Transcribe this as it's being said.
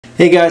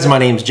Hey guys, my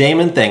name's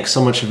Jamin. Thanks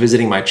so much for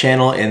visiting my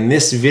channel. In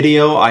this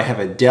video, I have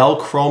a Dell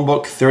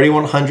Chromebook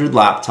 3100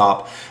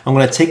 laptop. I'm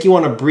going to take you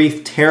on a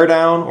brief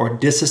teardown or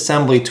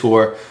disassembly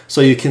tour so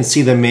you can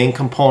see the main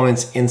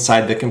components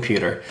inside the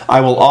computer.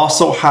 I will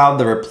also have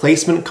the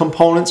replacement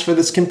components for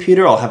this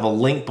computer. I'll have a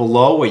link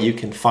below where you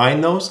can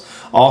find those.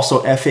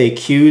 Also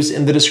FAQs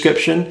in the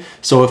description,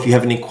 so if you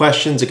have any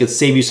questions, it could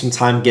save you some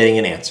time getting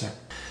an answer.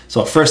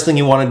 So first thing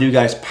you want to do,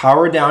 guys,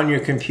 power down your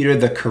computer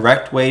the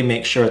correct way.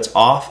 Make sure it's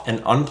off and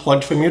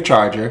unplugged from your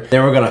charger.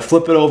 Then we're going to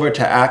flip it over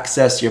to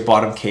access your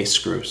bottom case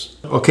screws.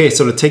 Okay,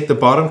 so to take the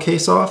bottom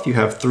case off, you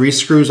have 3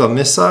 screws on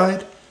this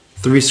side,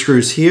 3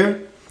 screws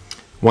here,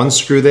 1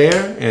 screw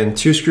there, and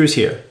 2 screws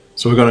here.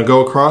 So we're going to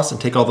go across and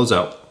take all those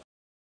out.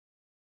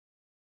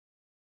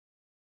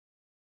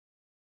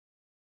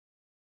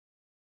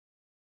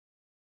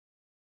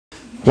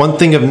 One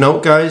thing of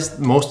note, guys,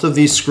 most of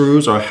these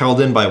screws are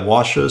held in by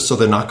washers, so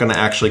they're not going to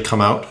actually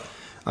come out,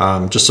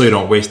 just so you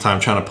don't waste time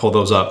trying to pull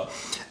those up.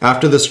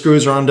 After the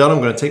screws are undone, I'm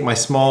going to take my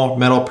small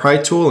metal pry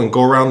tool and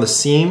go around the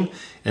seam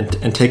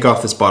and take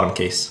off this bottom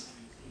case.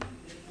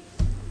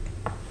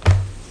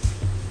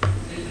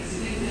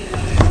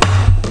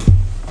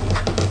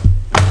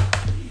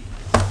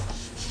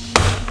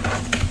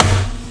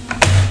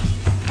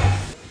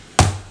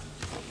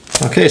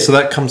 Okay, so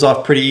that comes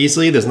off pretty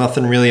easily. There's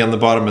nothing really on the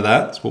bottom of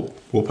that, so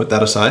we'll put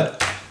that aside.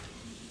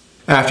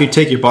 After you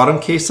take your bottom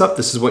case up,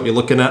 this is what you're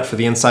looking at for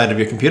the inside of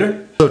your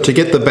computer. So to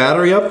get the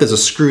battery up, there's a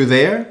screw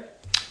there,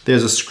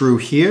 there's a screw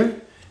here,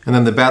 and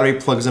then the battery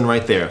plugs in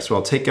right there. So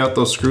I'll take out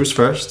those screws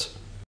first.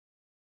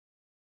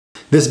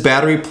 This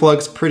battery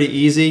plug's pretty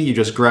easy. You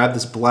just grab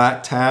this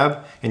black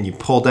tab and you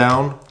pull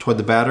down toward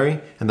the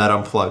battery and that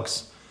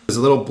unplugs. There's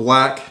a little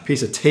black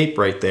piece of tape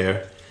right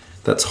there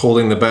that's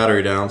holding the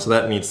battery down, so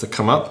that needs to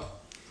come up.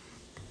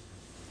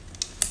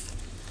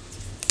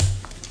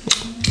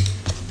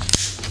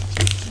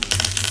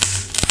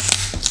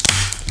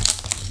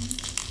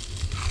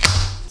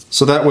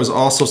 So that was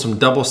also some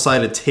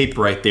double-sided tape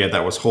right there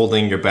that was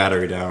holding your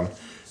battery down.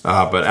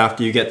 But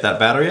after you get that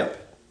battery up,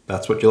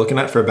 that's what you're looking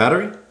at for a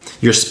battery.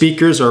 Your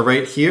speakers are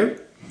right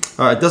here.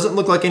 It doesn't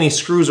look like any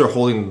screws are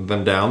holding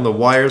them down. The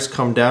wires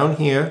come down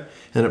here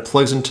and it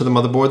plugs into the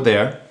motherboard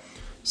there.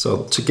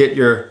 So to get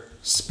your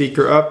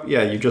speaker up,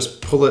 yeah, you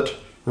just pull it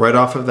right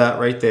off of that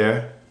right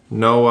there.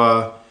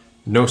 No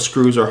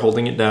screws are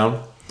holding it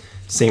down.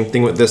 Same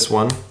thing with this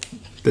one.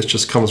 This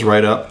just comes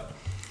right up.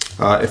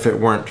 If it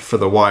weren't for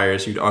the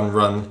wires, you'd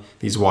unrun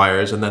these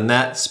wires. And then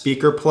that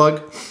speaker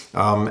plug,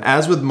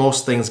 as with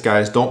most things,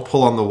 guys, don't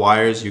pull on the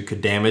wires, you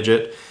could damage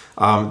it.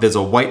 There's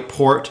a white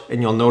port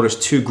and you'll notice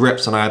 2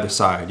 grips on either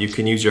side. You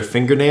can use your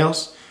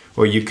fingernails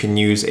or you can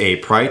use a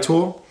pry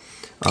tool,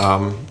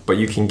 but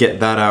you can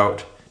get that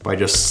out by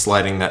just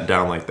sliding that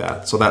down like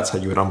that. So that's how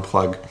you would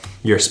unplug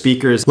your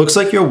speakers. Looks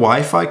like your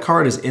Wi-Fi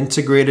card is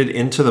integrated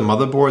into the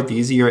motherboard.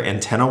 These are your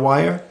antenna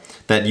wire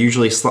that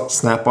usually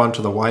snap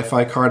onto the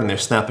Wi-Fi card, and they're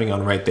snapping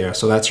on right there.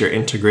 So that's your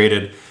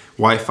integrated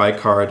Wi-Fi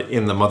card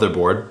in the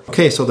motherboard.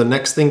 Okay, so the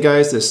next thing,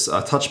 guys, this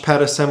touchpad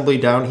assembly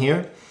down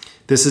here.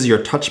 This is your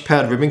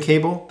touchpad ribbon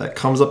cable that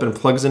comes up and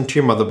plugs into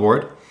your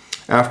motherboard.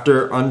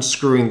 After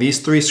unscrewing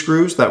these 3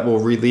 screws, that will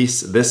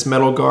release this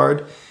metal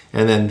guard,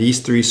 and then these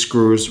 3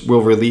 screws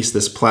will release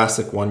this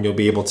plastic one. You'll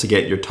be able to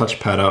get your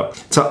touchpad up.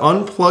 To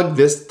unplug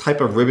this type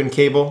of ribbon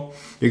cable,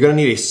 you're gonna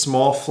need a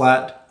small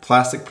flat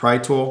plastic pry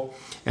tool.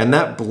 And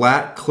that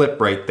black clip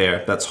right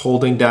there that's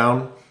holding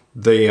down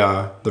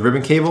the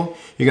ribbon cable,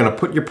 you're gonna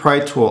put your pry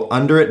tool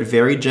under it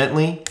very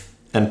gently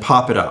and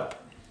pop it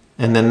up.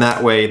 And then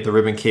that way the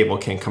ribbon cable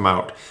can come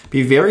out.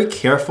 Be very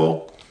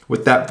careful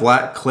with that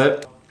black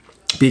clip,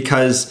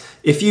 because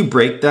if you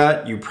break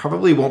that, you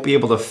probably won't be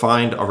able to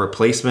find a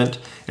replacement,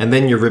 and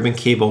then your ribbon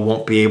cable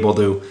won't be able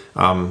to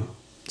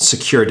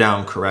secure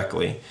down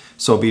correctly.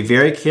 So be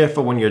very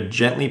careful when you're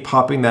gently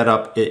popping that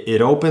up. It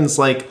opens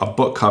like a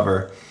book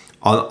cover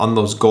on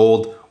those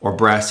gold or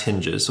brass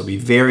hinges. So be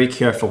very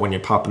careful when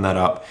you're popping that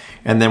up.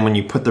 And then when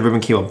you put the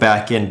ribbon cable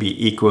back in,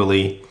 be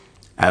equally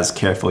as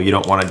careful. You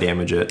don't want to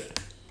damage it.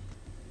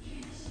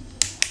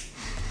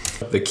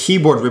 The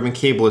keyboard ribbon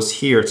cable is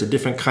here. It's a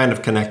different kind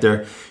of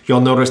connector.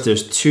 You'll notice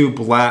there's 2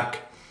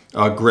 black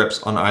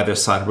grips on either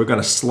side. We're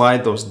going to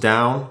slide those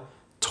down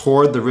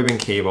toward the ribbon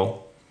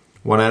cable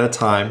one at a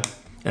time,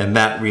 and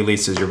that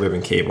releases your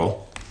ribbon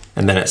cable.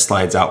 And then it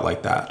slides out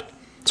like that.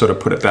 So to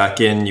put it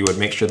back in, you would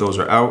make sure those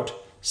are out,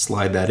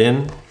 slide that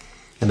in,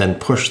 and then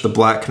push the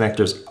black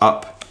connectors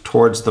up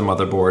towards the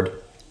motherboard,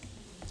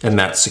 and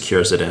that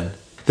secures it in.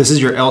 This is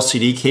your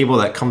LCD cable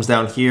that comes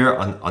down here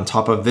on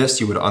top of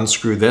this. You would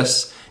unscrew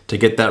this to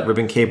get that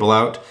ribbon cable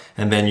out,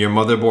 and then your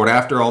motherboard,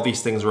 after all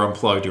these things are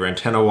unplugged, your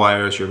antenna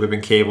wires, your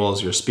ribbon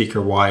cables, your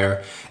speaker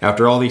wire,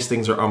 after all these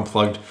things are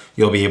unplugged,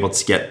 you'll be able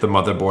to get the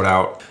motherboard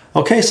out.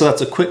 Okay, so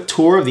that's a quick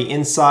tour of the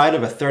inside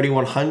of a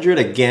 3100.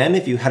 Again,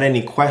 if you had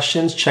any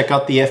questions, check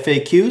out the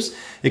FAQs.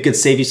 It could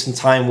save you some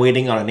time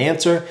waiting on an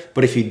answer,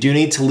 but if you do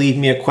need to leave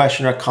me a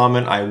question or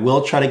comment, I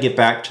will try to get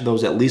back to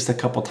those at least a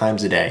couple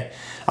times a day.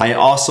 I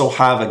also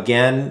have,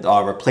 again,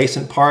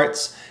 replacement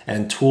parts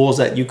and tools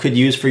that you could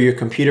use for your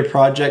computer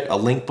project, a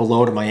link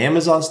below to my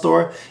Amazon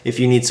store if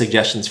you need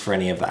suggestions for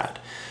any of that.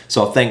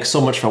 So thanks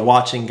so much for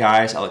watching,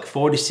 guys. I look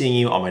forward to seeing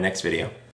you on my next video.